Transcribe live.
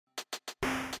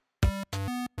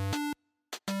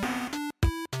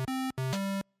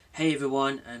Hey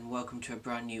everyone, and welcome to a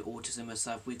brand new Autism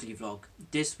Myself weekly vlog.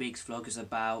 This week's vlog is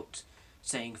about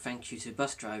saying thank you to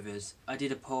bus drivers. I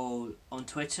did a poll on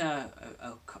Twitter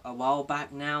a while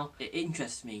back now. It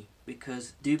interests me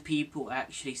because do people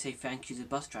actually say thank you to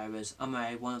bus drivers? Am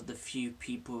I one of the few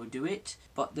people who do it?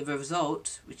 But the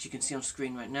result, which you can see on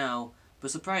screen right now,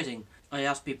 was surprising. I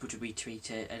asked people to retweet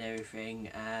it and everything,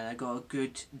 and I got a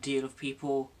good deal of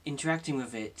people interacting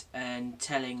with it and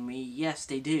telling me yes,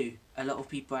 they do. A lot of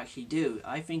people actually do.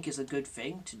 I think it's a good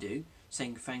thing to do,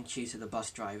 saying thank you to the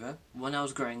bus driver. When I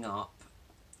was growing up,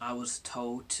 I was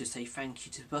told to say thank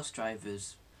you to bus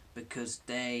drivers because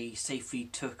they safely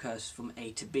took us from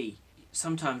A to B.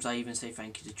 Sometimes I even say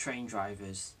thank you to train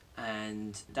drivers,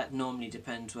 and that normally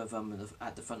depends whether I'm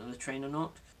at the front of the train or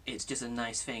not. It's just a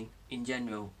nice thing in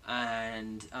general,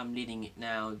 and I'm leading it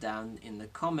now down in the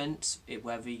comments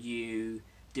whether you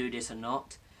do this or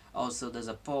not. Also, there's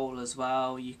a poll as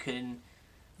well you can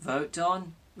vote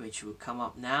on, which will come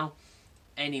up now.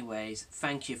 Anyways,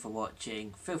 thank you for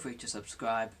watching. Feel free to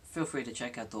subscribe, feel free to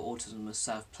check out the Autism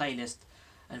Myself playlist,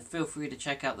 and feel free to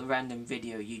check out the random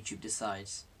video YouTube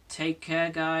decides. Take care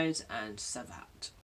guys, and Sav out.